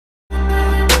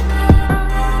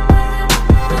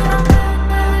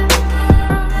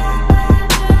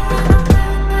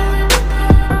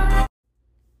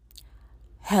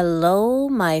Hello,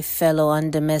 my fellow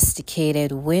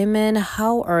undomesticated women.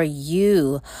 How are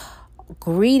you?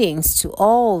 Greetings to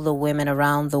all the women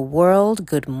around the world.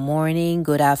 Good morning,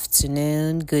 good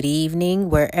afternoon, good evening,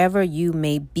 wherever you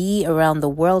may be around the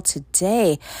world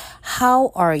today.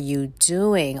 How are you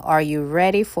doing? Are you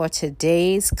ready for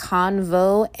today's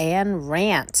convo and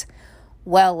rant?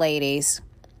 Well, ladies,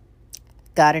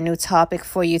 got a new topic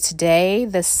for you today,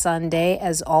 this Sunday.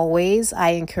 As always, I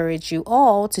encourage you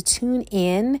all to tune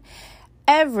in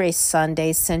every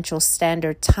Sunday Central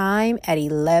Standard Time at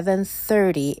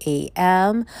 11:30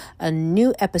 a.m. A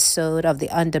new episode of The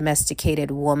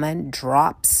Undomesticated Woman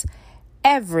drops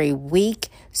every week,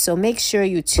 so make sure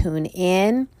you tune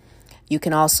in. You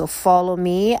can also follow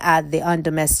me at The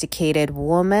Undomesticated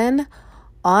Woman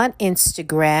on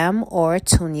Instagram or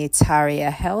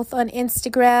Tunyetaria Health on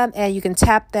Instagram, and you can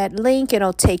tap that link and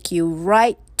it'll take you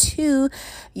right to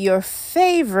your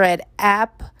favorite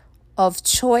app of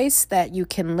choice that you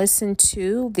can listen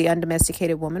to the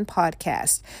Undomesticated Woman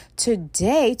podcast.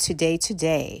 Today,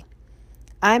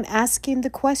 I'm asking the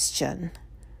question,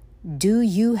 do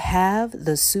you have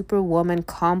the Superwoman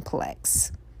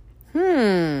complex?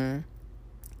 Deep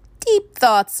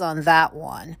thoughts on that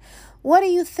one. What do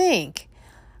you think?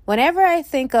 Whenever I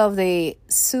think of the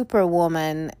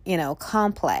Superwoman,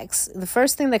 complex, the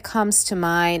first thing that comes to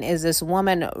mind is this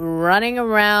woman running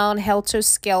around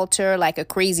helter-skelter like a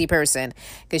crazy person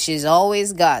because she's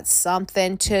always got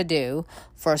something to do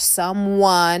for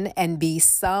someone and be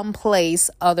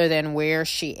someplace other than where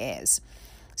she is.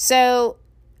 So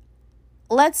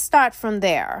let's start from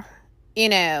there.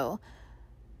 The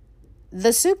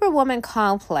Superwoman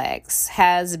complex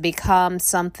has become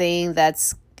something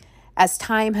that's, as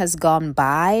time has gone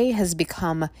by, has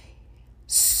become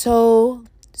so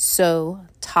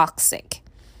toxic.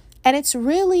 And it's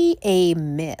really a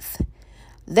myth.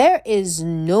 There is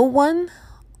no one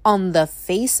on the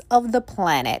face of the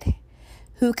planet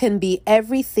who can be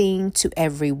everything to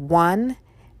everyone,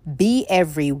 be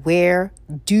everywhere,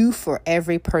 do for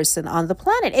every person on the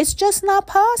planet. It's just not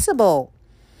possible.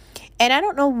 And I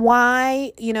don't know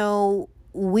why,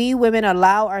 we women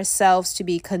allow ourselves to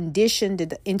be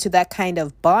conditioned into that kind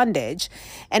of bondage.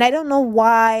 And I don't know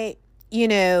why,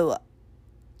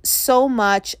 so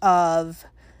much of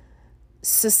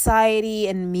society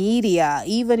and media,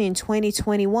 even in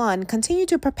 2021, continue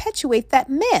to perpetuate that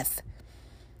myth.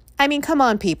 I mean, come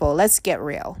on, people, let's get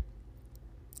real.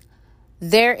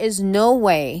 There is no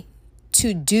way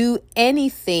to do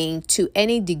anything to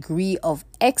any degree of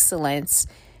excellence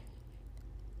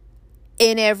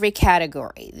in every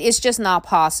category. It's just not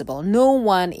possible. No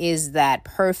one is that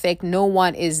perfect. No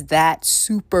one is that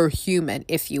superhuman,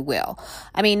 if you will.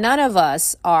 I mean, none of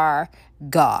us are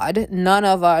God. None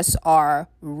of us are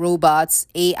robots,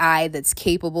 AI that's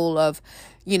capable of,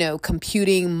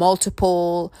 computing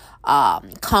multiple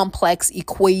complex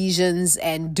equations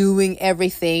and doing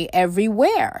everything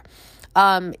everywhere.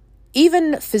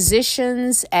 Even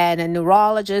physicians and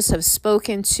neurologists have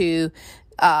spoken to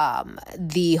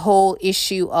the whole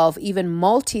issue of even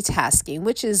multitasking,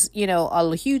 which is,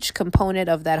 a huge component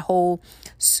of that whole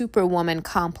Superwoman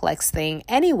complex thing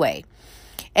anyway.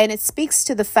 And it speaks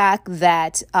to the fact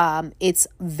that it's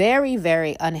very,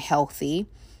 very unhealthy.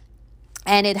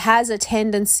 And it has a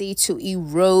tendency to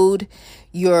erode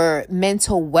your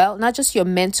not just your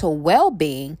mental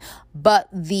well-being, but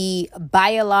the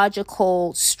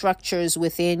biological structures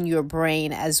within your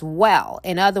brain as well.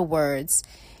 In other words,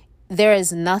 there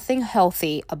is nothing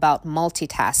healthy about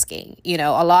multitasking.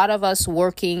 A lot of us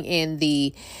working in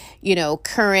the,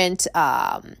 current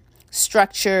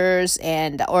structures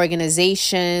and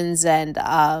organizations and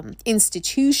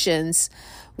institutions,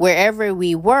 wherever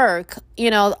we work,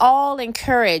 all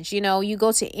encourage, you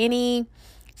go to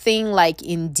anything like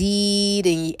Indeed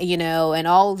and, and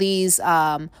all these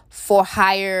for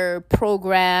hire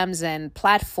programs and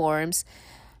platforms,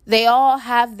 they all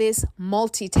have this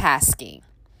multitasking,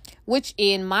 which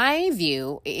in my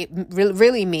view, it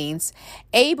really means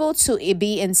able to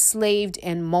be enslaved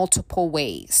in multiple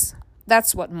ways.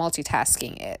 That's what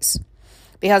multitasking is.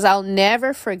 Because I'll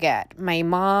never forget, my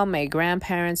mom, my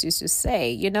grandparents used to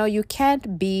say, you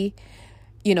can't be,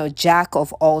 jack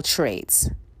of all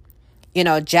trades.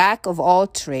 Jack of all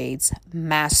trades,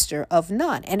 master of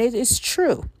none. And it is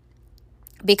true.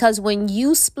 Because when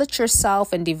you split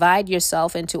yourself and divide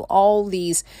yourself into all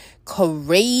these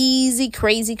crazy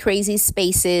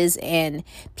spaces and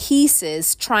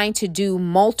pieces, trying to do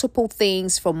multiple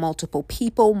things for multiple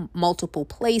people, multiple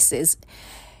places,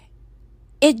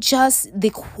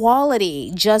 the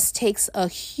quality just takes a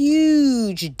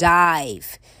huge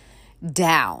dive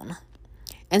down.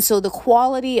 And so the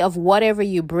quality of whatever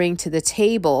you bring to the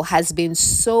table has been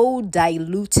so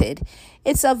diluted,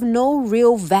 it's of no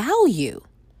real value.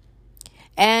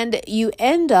 And you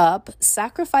end up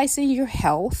sacrificing your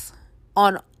health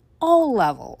on all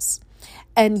levels.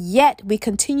 And yet we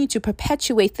continue to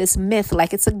perpetuate this myth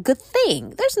like it's a good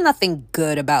thing. There's nothing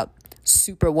good about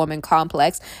Superwoman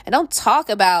complex. And don't talk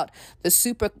about the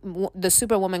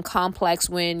Superwoman complex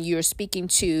when you're speaking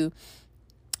to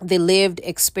the lived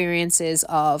experiences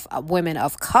of women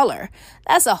of color.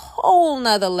 That's a whole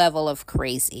nother level of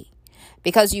crazy,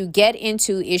 because you get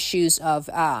into issues of,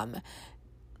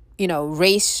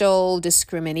 racial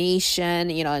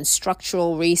discrimination, and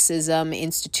structural racism,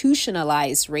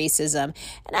 institutionalized racism.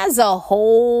 And that's a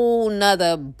whole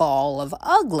nother ball of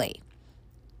ugly.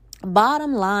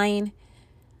 Bottom line,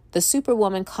 the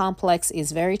Superwoman complex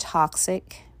is very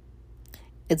toxic.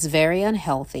 It's very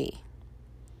unhealthy.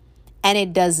 And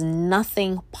it does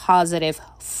nothing positive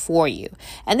for you.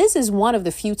 And this is one of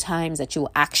the few times that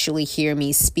you'll actually hear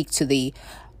me speak to the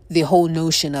whole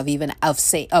notion of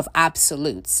of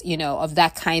absolutes, of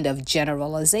that kind of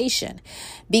generalization.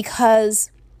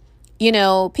 Because,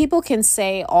 people can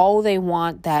say all they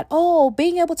want that,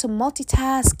 being able to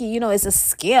multitask, is a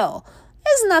skill.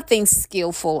 There's nothing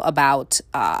skillful about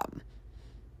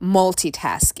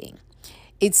multitasking.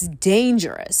 It's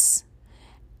dangerous.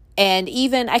 And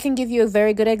even I can give you a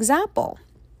very good example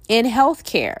in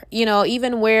healthcare,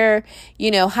 even where,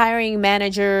 hiring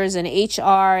managers and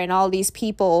HR and all these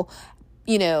people,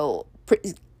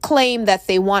 claim that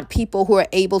they want people who are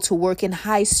able to work in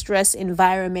high stress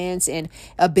environments and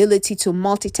ability to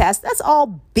multitask. That's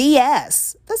all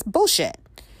BS. That's bullshit.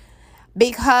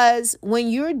 Because when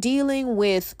you're dealing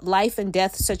with life and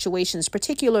death situations,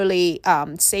 particularly,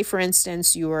 say, for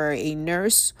instance, you're a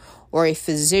nurse or a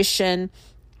physician,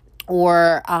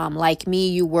 or like me,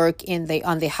 you work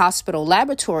on the hospital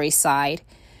laboratory side,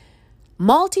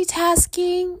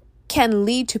 multitasking can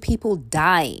lead to people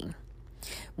dying.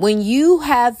 When you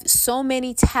have so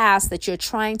many tasks that you're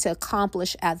trying to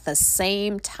accomplish at the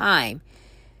same time,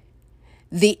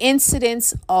 the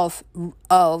incidence of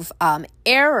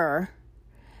error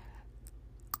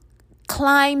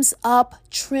climbs up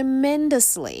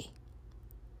tremendously.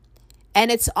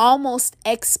 And it's almost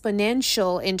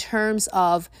exponential in terms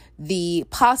of the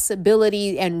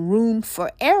possibility and room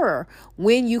for error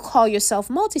when you call yourself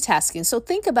multitasking. So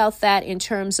think about that in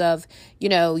terms of,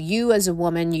 you as a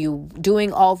woman, you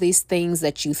doing all these things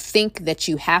that you think that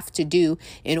you have to do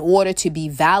in order to be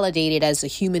validated as a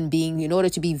human being, in order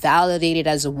to be validated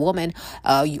as a woman,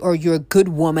 or you're a good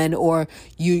woman, or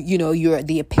you're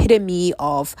the epitome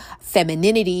of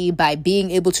femininity by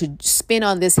being able to spin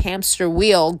on this hamster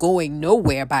wheel going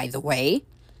nowhere, by the way,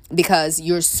 because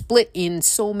you're split in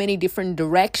so many different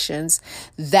directions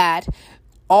that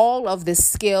all of the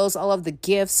skills, all of the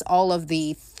gifts, all of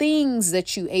the things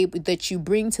that you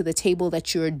bring to the table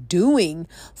that you're doing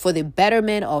for the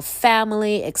betterment of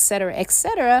family,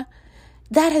 etc.,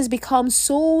 that has become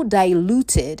so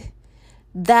diluted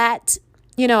that,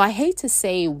 I hate to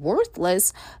say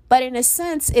worthless, but in a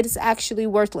sense, it is actually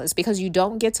worthless, because you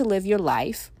don't get to live your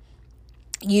life.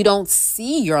 You don't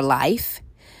see your life.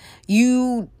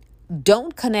 You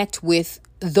don't connect with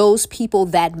those people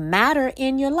that matter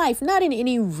in your life, not in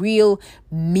any real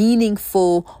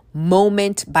meaningful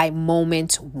moment by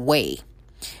moment way,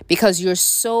 because you're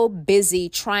so busy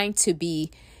trying to be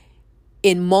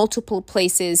in multiple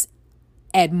places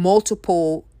at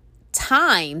multiple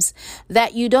times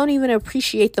that you don't even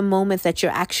appreciate the moment that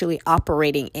you're actually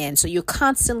operating in. So you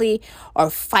constantly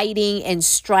are fighting and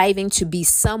striving to be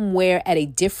somewhere at a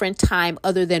different time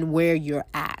other than where you're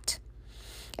at.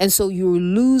 And so you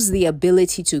lose the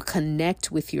ability to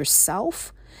connect with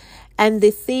yourself and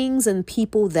the things and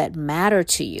people that matter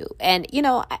to you. And,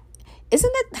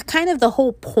 isn't that kind of the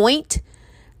whole point?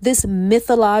 This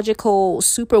mythological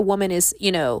Superwoman is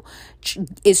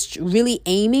really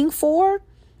aiming for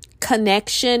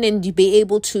connection and to be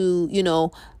able to,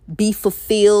 be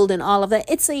fulfilled and all of that.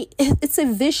 It's a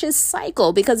vicious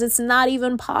cycle, because it's not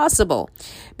even possible,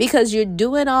 because you're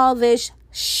doing all this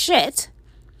shit,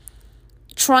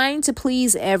 trying to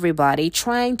please everybody,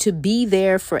 trying to be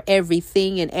there for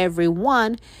everything and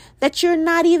everyone, that you're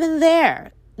not even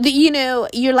there.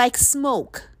 You're like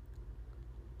smoke.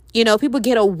 People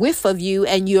get a whiff of you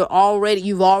and you've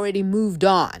already moved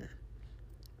on.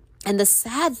 And the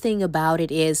sad thing about it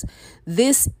is,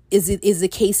 this is the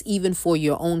case even for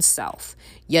your own self.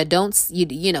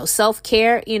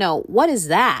 Self-care, what is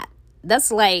that?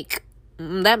 That's like,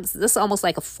 That's almost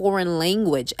like a foreign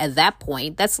language at that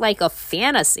point. That's like a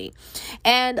fantasy.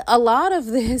 And a lot of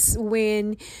this,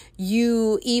 when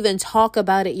you even talk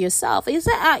about it yourself, is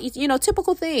that,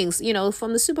 typical things,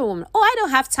 from the Superwoman. Oh, I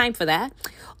don't have time for that.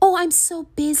 Oh, I'm so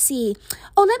busy.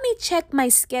 Oh, let me check my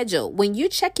schedule. When you're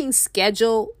checking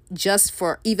schedule just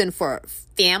for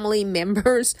family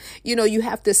members, you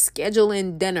have to schedule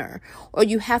in dinner, or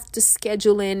you have to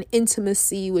schedule in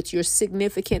intimacy with your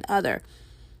significant other.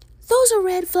 Those are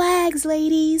red flags,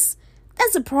 ladies.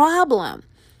 That's a problem.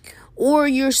 Or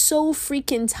you're so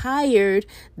freaking tired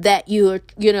that you're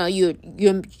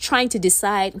trying to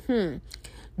decide,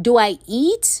 do I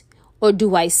eat or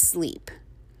do I sleep?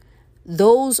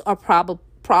 Those are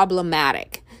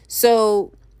problematic.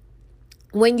 So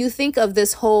when you think of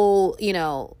this whole,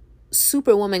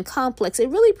 Superwoman complex, it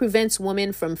really prevents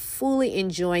women from fully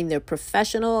enjoying their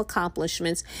professional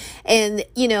accomplishments and,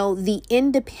 the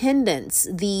independence,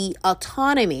 the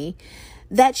autonomy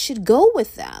that should go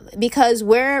with them. Because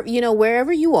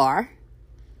wherever you are,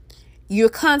 you're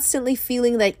constantly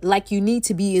feeling like you need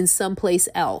to be in someplace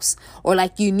else, or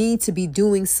like you need to be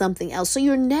doing something else. So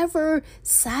you're never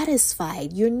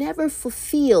satisfied. You're never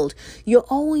fulfilled. You're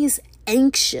always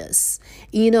anxious,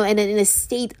 and in a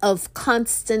state of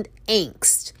constant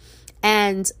angst.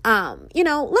 And, let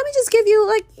me just give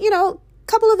you a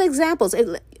couple of examples.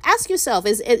 Ask yourself,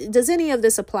 does any of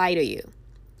this apply to you?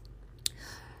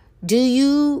 Do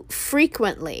you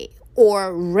frequently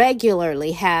or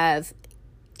regularly have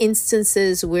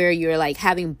instances where you're like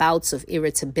having bouts of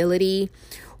irritability,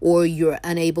 or you're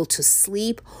unable to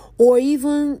sleep, or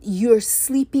even you're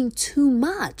sleeping too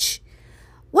much?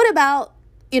 What about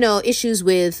issues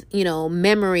with,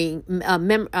 memorizing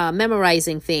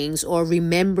things, or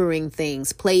remembering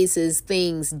things, places,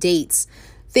 things, dates,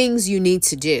 things you need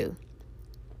to do?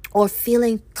 Or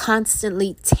feeling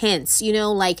constantly tense,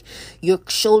 like your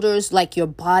shoulders, like your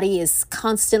body is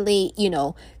constantly,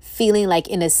 feeling like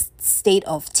in a state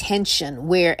of tension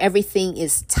where everything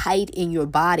is tight in your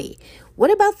body.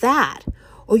 What about that?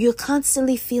 Or you're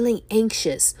constantly feeling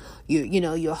anxious.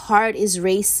 Your heart is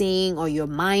racing, or your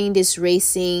mind is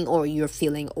racing, or you're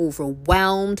feeling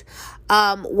overwhelmed.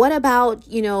 What about,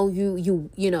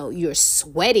 you're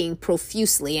sweating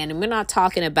profusely, and we're not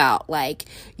talking about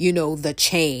the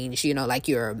change, like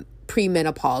you're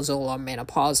premenopausal or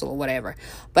menopausal or whatever.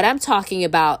 But I'm talking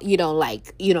about,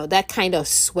 that kind of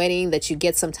sweating that you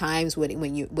get sometimes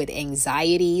with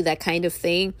anxiety, that kind of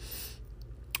thing.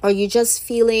 Or you're just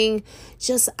feeling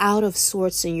just out of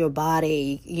sorts in your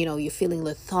body, you're feeling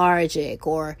lethargic,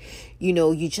 or,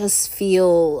 you just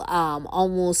feel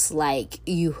almost like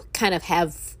you kind of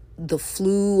have the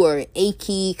flu or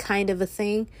achy kind of a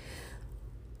thing.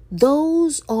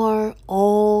 Those are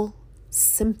all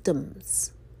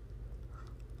symptoms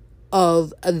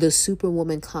of the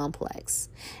Superwoman complex.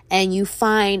 And you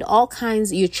find all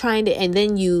kinds, and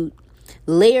then you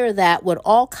layer that with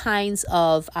all kinds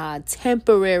of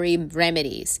temporary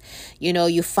remedies.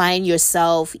 You find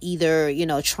yourself either,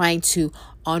 trying to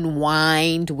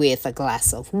unwind with a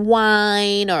glass of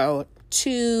wine or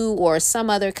two, or some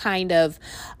other kind of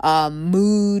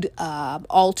mood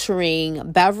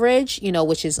altering beverage,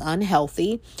 which is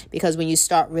unhealthy, because when you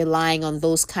start relying on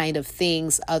those kind of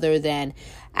things other than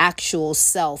actual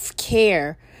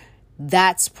self-care,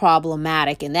 that's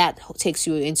problematic, and that takes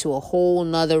you into a whole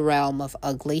nother realm of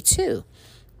ugly too.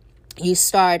 You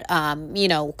start,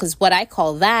 because what I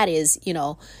call that is,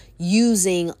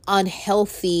 using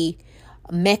unhealthy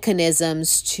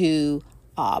mechanisms to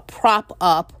prop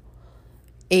up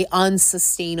a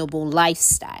unsustainable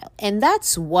lifestyle. And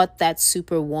that's what that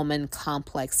Superwoman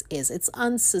complex is. It's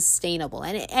unsustainable.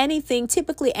 And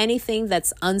typically anything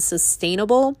that's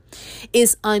unsustainable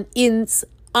is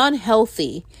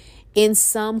unhealthy in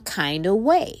some kind of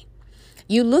way.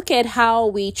 You look at how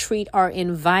we treat our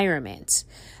environment,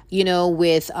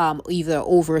 with either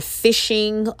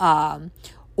overfishing,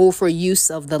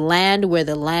 overuse of the land, where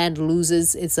the land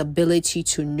loses its ability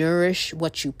to nourish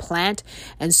what you plant.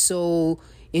 And so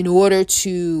in order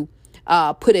to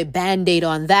put a Band-Aid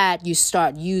on that, you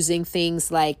start using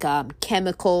things like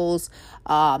chemicals,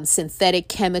 synthetic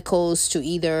chemicals to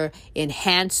either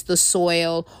enhance the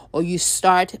soil, or you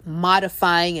start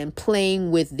modifying and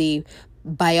playing with the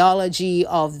biology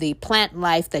of the plant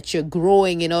life that you're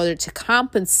growing in order to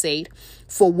compensate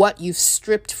for what you've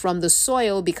stripped from the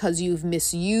soil because you've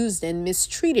misused and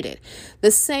mistreated it. The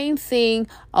same thing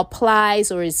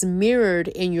applies or is mirrored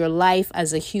in your life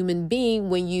as a human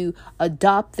being when you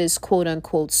adopt this quote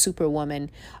unquote Superwoman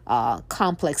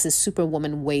complex, this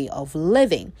Superwoman way of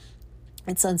living.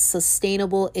 It's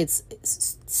unsustainable. It's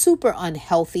super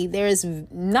unhealthy. There is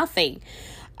nothing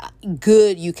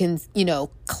good you can,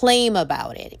 claim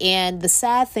about it. And the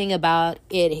sad thing about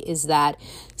it is that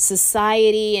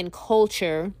society and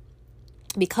culture,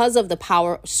 because of the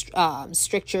power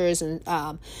strictures and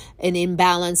an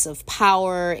imbalance of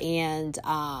power and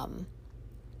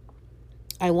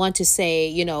I want to say,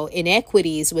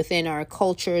 inequities within our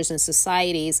cultures and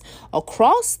societies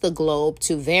across the globe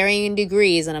to varying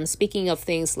degrees. And I'm speaking of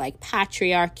things like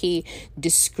patriarchy,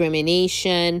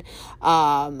 discrimination,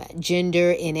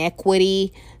 gender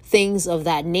inequity, things of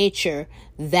that nature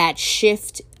that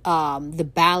shift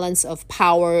the balance of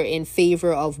power in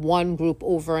favor of one group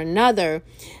over another.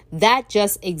 That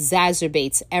just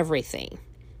exacerbates everything.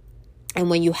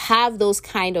 And when you have those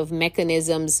kind of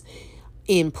mechanisms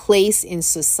in place in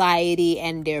society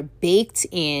and they're baked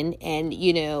in and,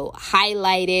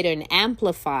 highlighted and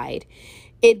amplified,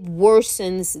 it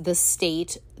worsens the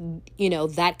state,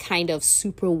 that kind of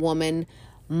superwoman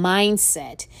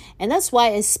mindset. And that's why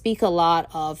I speak a lot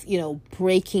of,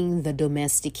 breaking the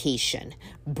domestication,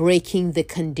 breaking the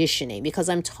conditioning, because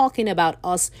I'm talking about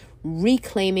us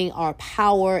reclaiming our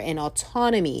power and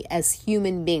autonomy as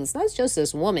human beings, not just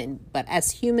as women, but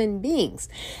as human beings.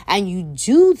 And you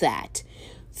do that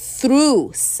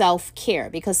through self-care,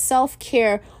 because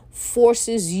self-care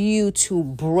forces you to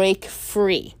break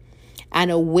free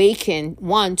and awaken,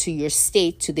 one, to your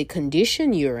state, to the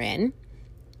condition you're in,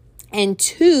 and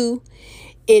two,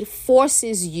 it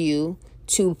forces you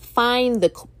to find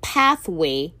the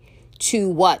pathway to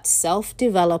what?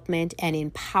 Self-development and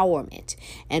empowerment.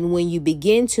 And when you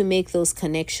begin to make those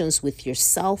connections with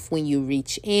yourself, when you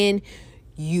reach in,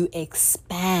 you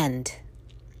expand.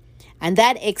 And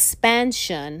that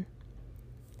expansion,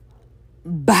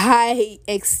 by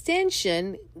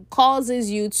extension, causes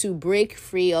you to break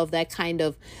free of that kind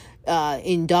of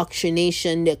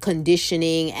indoctrination,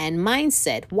 conditioning, and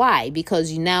mindset. Why?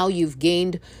 Because now you've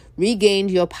regained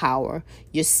your power.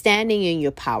 You're standing in your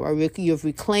power. You've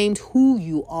reclaimed who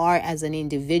you are as an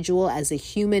individual, as a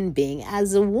human being,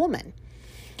 as a woman.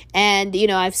 And,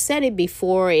 I've said it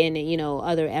before in,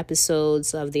 other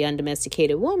episodes of The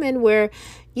Undomesticated Woman where,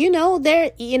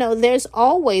 there's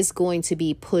always going to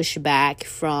be pushback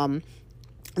from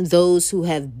those who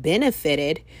have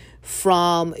benefited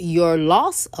from your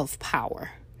loss of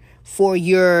power, for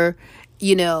your,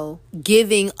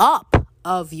 giving up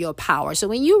of your power. So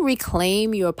when you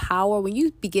reclaim your power, when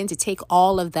you begin to take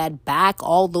all of that back,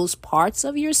 all those parts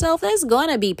of yourself, there's going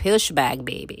to be pushback,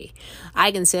 baby.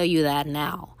 I can tell you that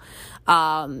now.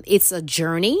 It's a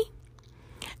journey.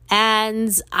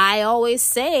 And I always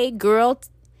say, girl,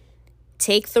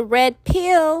 take the red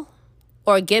pill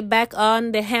or get back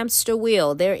on the hamster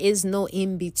wheel. There is no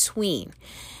in between.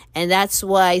 And that's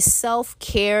why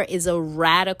self-care is a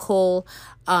radical,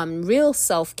 real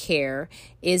self-care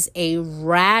is a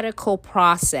radical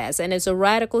process, and it's a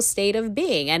radical state of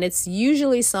being. And it's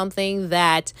usually something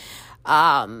that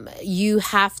you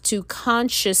have to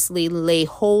consciously lay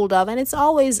hold of. And it's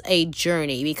always a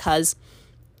journey, because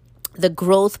the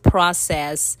growth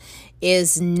process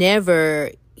is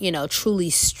never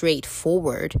truly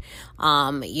straightforward.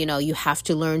 You have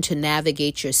to learn to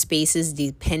navigate your spaces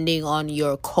depending on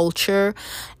your culture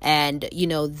and,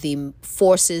 the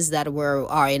forces that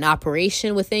are in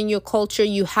operation within your culture.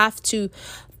 You have to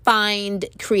find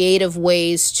creative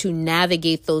ways to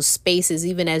navigate those spaces,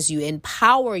 even as you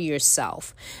empower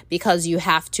yourself, because you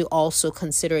have to also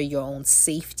consider your own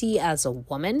safety as a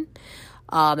woman.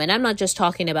 And I'm not just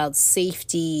talking about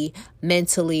safety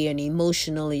mentally and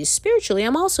emotionally, spiritually.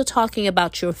 I'm also talking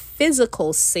about your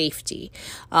physical safety.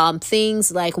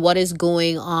 Things like what is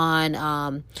going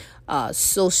on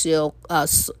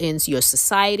in your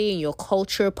society, in your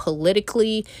culture,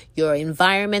 politically, your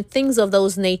environment, things of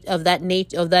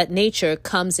that nature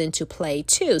comes into play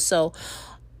too. So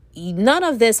none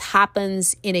of this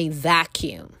happens in a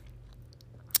vacuum.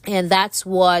 And that's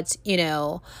what,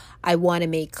 I want to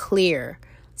make clear.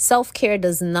 Self-care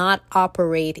does not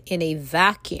operate in a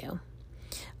vacuum.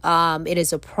 It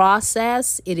is a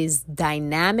process. It is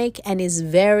dynamic and is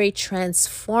very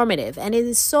transformative, and it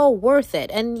is so worth it.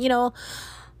 And,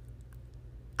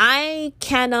 I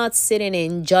cannot sit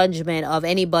in judgment of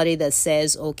anybody that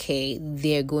says, okay,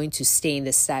 they're going to stay in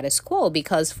the status quo,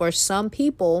 because for some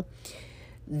people,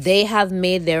 they have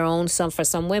made their own, for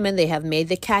some women, they have made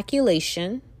the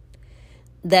calculation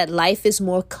that life is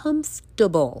more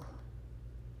comfortable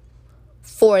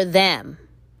for them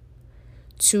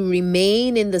to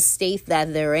remain in the state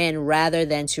that they're in rather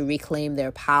than to reclaim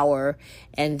their power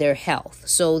and their health.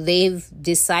 So they've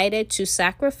decided to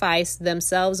sacrifice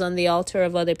themselves on the altar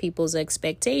of other people's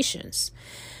expectations.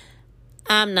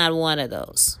 I'm not one of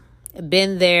those. I've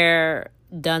been there,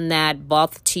 done that,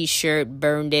 bought the t-shirt,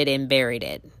 burned it, and buried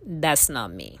it. That's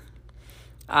not me.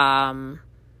 And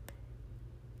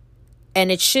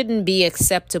it shouldn't be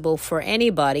acceptable for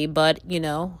anybody, but,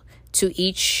 to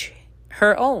each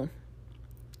her own.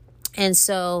 And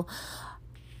so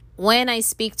when I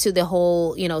speak to the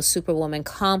whole, Superwoman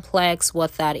complex,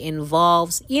 what that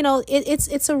involves,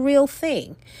 it's a real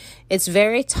thing. It's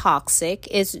very toxic.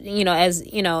 It's,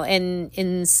 and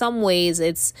in some ways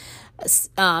it's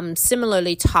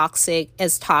similarly toxic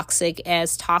as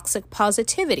toxic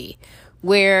positivity,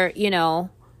 where,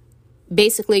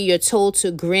 basically you're told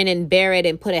to grin and bear it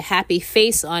and put a happy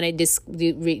face on it,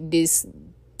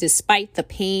 despite the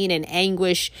pain and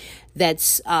anguish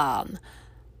that's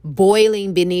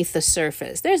boiling beneath the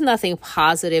surface. There's nothing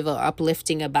positive or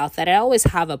uplifting about that. I always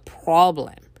have a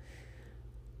problem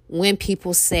when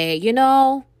people say,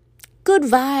 good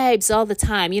vibes all the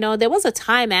time. There was a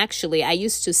time, actually, I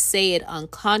used to say it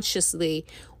unconsciously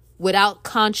without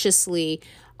consciously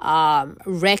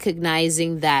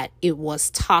recognizing that it was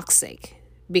toxic,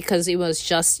 because it was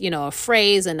just, a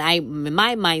phrase. And in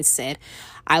my mindset,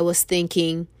 I was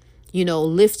thinking,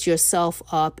 lift yourself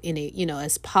up in a,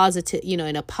 as positive,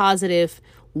 in a positive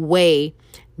way,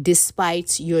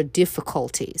 despite your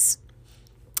difficulties.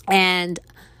 And,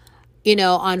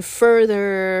 on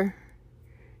further,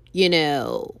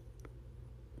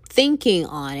 thinking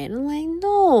on it, I'm like,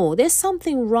 no, there's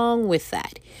something wrong with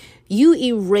that. You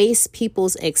erase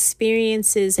people's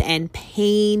experiences and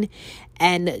pain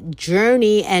and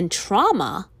journey and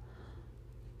trauma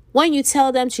when you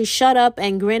tell them to shut up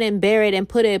and grin and bear it and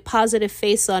put a positive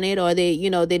face on it, or they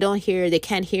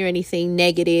can't hear anything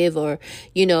negative, or,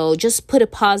 just put a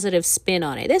positive spin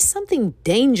on it. There's something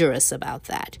dangerous about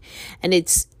that. And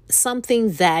it's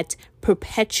something that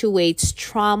perpetuates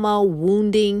trauma,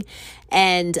 wounding,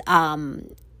 and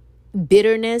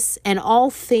bitterness, and all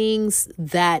things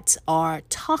that are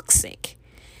toxic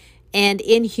and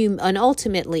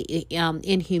ultimately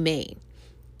inhumane.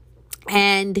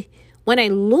 And when I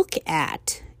look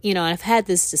at, I've had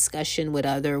this discussion with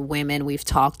other women. We've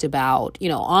talked about,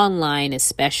 online,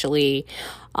 especially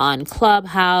on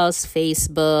Clubhouse,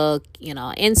 Facebook,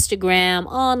 Instagram,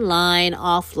 online,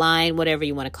 offline, whatever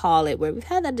you want to call it, where we've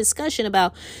had that discussion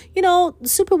about, the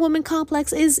Superwoman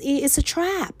complex it's a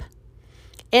trap.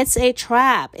 It's a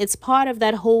trap. It's part of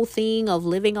that whole thing of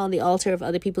living on the altar of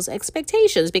other people's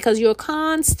expectations, because you're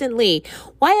constantly,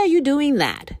 why are you doing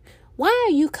that? Why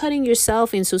are you cutting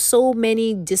yourself into so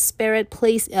many disparate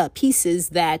pieces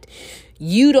that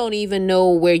you don't even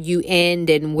know where you end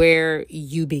and where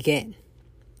you begin?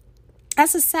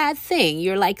 That's a sad thing.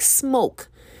 You're like smoke.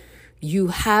 You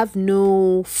have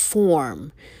no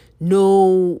form,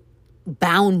 no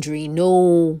boundary,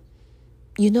 no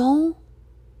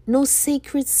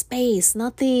sacred space.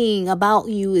 Nothing about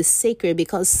you is sacred,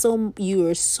 because you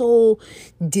are so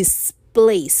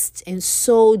displaced and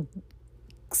so,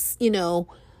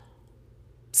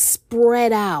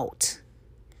 spread out.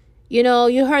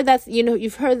 You've heard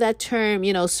that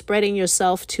term, spreading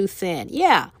yourself too thin.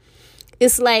 Yeah.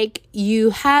 It's like you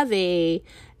have a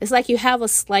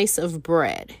slice of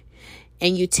bread,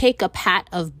 and you take a pat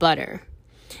of butter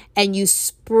and you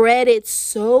spread it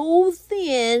so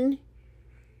thin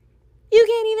you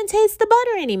can't even taste the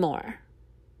butter anymore.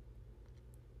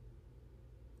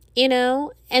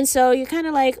 And so you're kind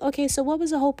of like, okay, so what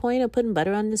was the whole point of putting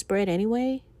butter on this bread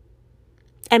anyway?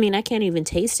 I mean, I can't even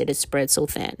taste it. It's spread so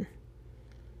thin.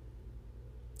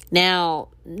 Now,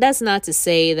 that's not to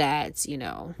say that,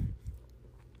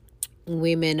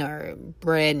 women are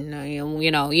bred,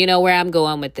 you know where I'm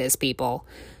going with this, people.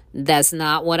 That's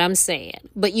not what I'm saying.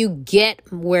 But you get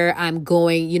where I'm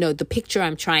going, the picture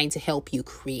I'm trying to help you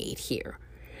create here.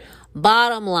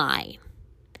 Bottom line,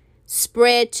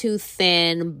 spread too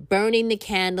thin, burning the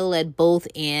candle at both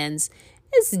ends.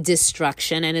 It's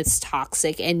destruction, and it's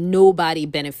toxic, and nobody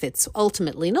benefits.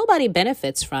 Ultimately, nobody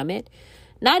benefits from it.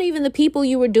 Not even the people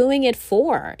you were doing it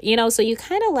for, so you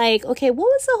kind of like, okay, what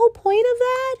was the whole point of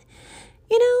that?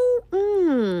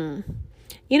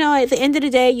 At the end of the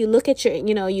day, you look at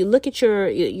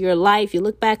your life, you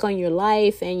look back on your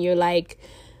life, and you're like,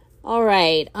 all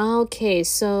right, okay,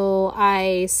 so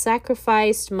I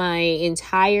sacrificed my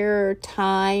entire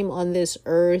time on this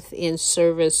earth in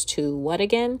service to what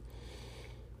again?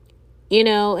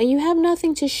 And you have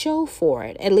nothing to show for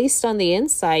it. At least on the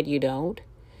inside, you don't.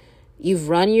 You've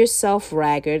run yourself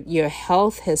ragged. Your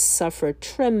health has suffered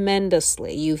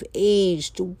tremendously. You've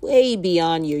aged way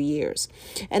beyond your years.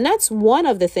 And that's one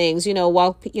of the things,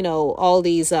 while, all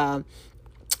these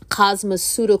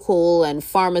cosmeceutical and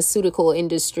pharmaceutical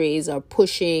industries are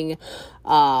pushing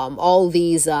all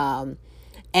these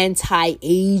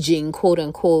anti-aging, quote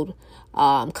unquote,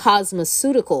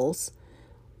 cosmeceuticals,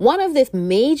 one of the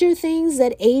major things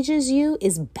that ages you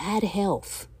is bad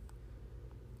health,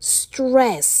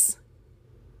 stress,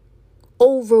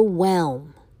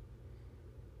 overwhelm.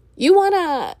 You want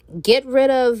to get rid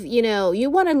of, you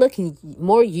want to look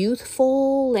more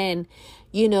youthful and,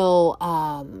 your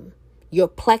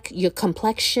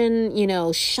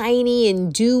complexion, shiny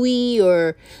and dewy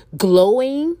or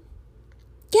glowing.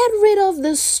 Get rid of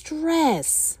the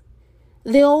stress,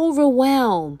 the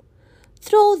overwhelm.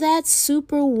 Throw that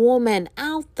Superwoman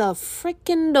out the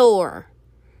freaking door.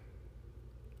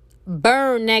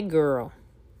 Burn that girl.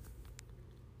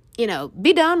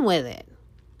 Be done with it.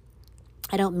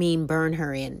 I don't mean burn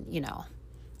her in,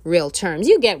 real terms.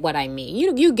 You get what I mean.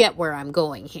 You get where I'm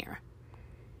going here.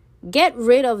 Get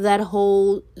rid of that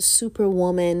whole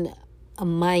Superwoman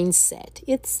mindset.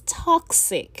 It's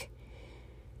toxic.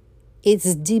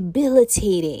 It's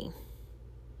debilitating.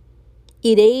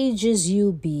 It ages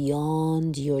you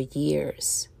beyond your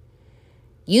years.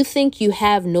 You think you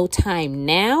have no time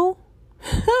now?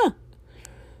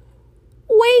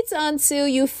 Wait until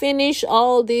you finish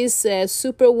all this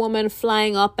Superwoman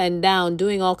flying up and down,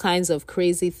 doing all kinds of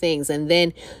crazy things. And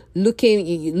then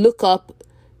you look up,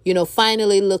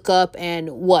 finally look up and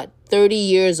 30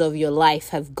 years of your life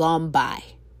have gone by.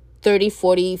 30,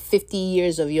 40, 50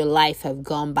 years of your life have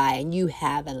gone by and you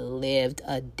haven't lived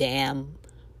a damn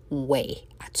way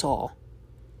at all.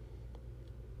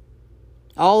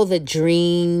 All the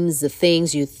dreams, the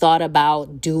things you thought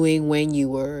about doing when you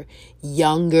were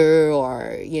younger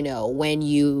or, when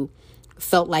you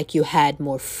felt like you had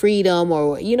more freedom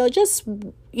or, you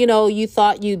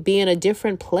thought you'd be in a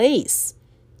different place.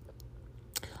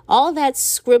 All that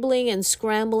scribbling and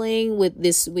scrambling with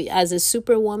this as a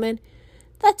Superwoman,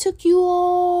 that took you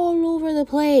all over the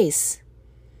place.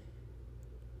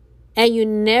 And you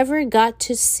never got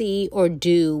to see or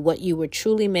do what you were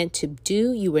truly meant to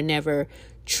do. You were never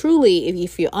truly,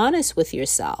 if you're honest with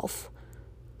yourself,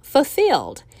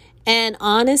 fulfilled. And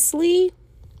honestly,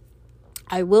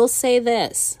 I will say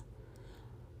this,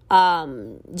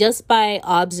 just by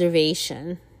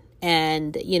observation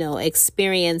and,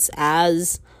 experience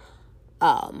as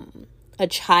a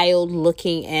child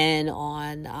looking in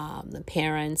on the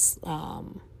parents'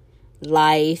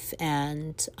 life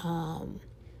and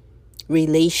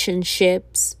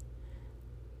relationships,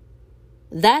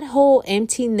 that whole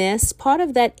emptiness, part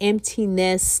of that empty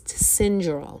nest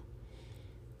syndrome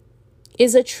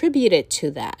is attributed to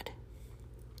that.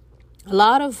 A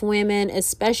lot of women,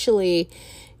 especially,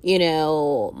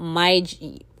 my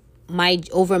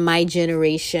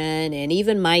generation and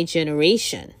even my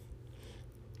generation,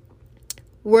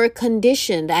 were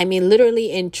conditioned,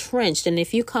 literally entrenched. And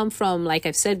if you come from, like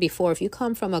I've said before, if you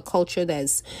come from a culture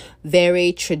that's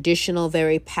very traditional,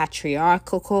 very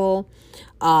patriarchal,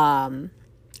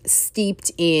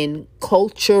 steeped in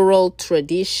cultural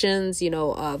traditions,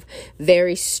 of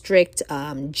very strict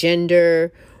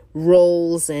gender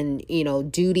roles and,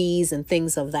 duties and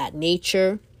things of that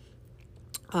nature,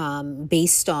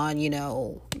 based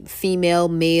on, female,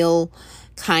 male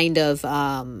kind of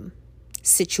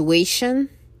situation.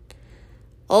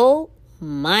 Oh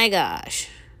my gosh.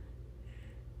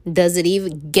 Does it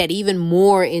even get even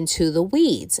more into the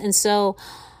weeds? And so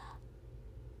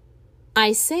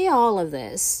I say all of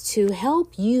this to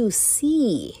help you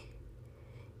see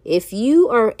if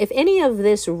any of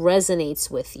this resonates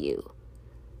with you,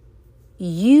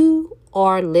 you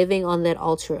are living on that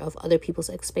altar of other people's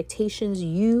expectations.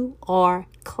 You are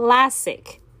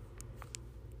classic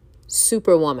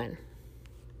Superwoman.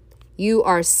 You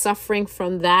are suffering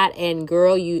from that, and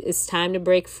girl, it's time to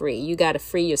break free. You got to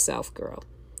free yourself, girl.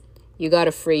 You got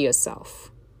to free yourself.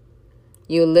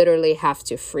 You literally have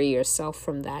to free yourself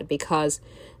from that, because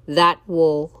that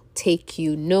will take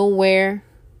you nowhere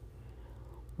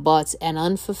but an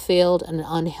unfulfilled and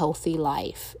unhealthy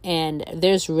life. And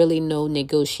there's really no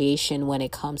negotiation when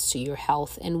it comes to your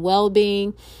health and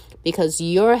well-being, because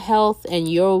your health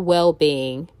and your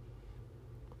well-being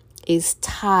is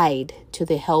tied to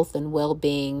the health and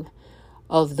well-being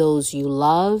of those you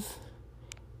love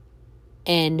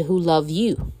and who love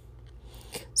you.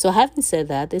 So having said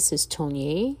that, this is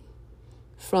Tony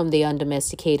from the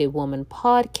Undomesticated Woman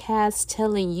podcast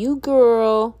telling you,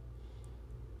 girl,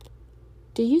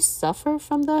 do you suffer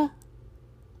from the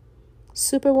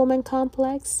Superwoman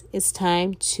complex? It's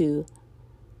time to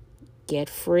get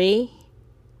free,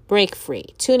 break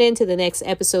free. Tune in to the next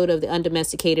episode of the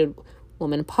Undomesticated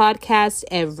Woman podcast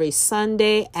every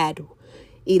Sunday at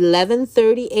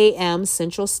 11:30 a.m.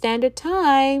 Central Standard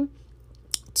Time.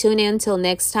 Tune in till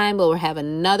next time. We'll have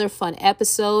another fun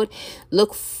episode.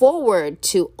 Look forward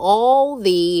to all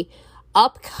the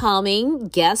upcoming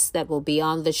guests that will be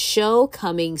on the show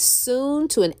coming soon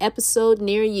to an episode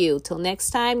near you. Till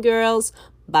next time, girls.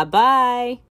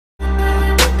 Bye-bye.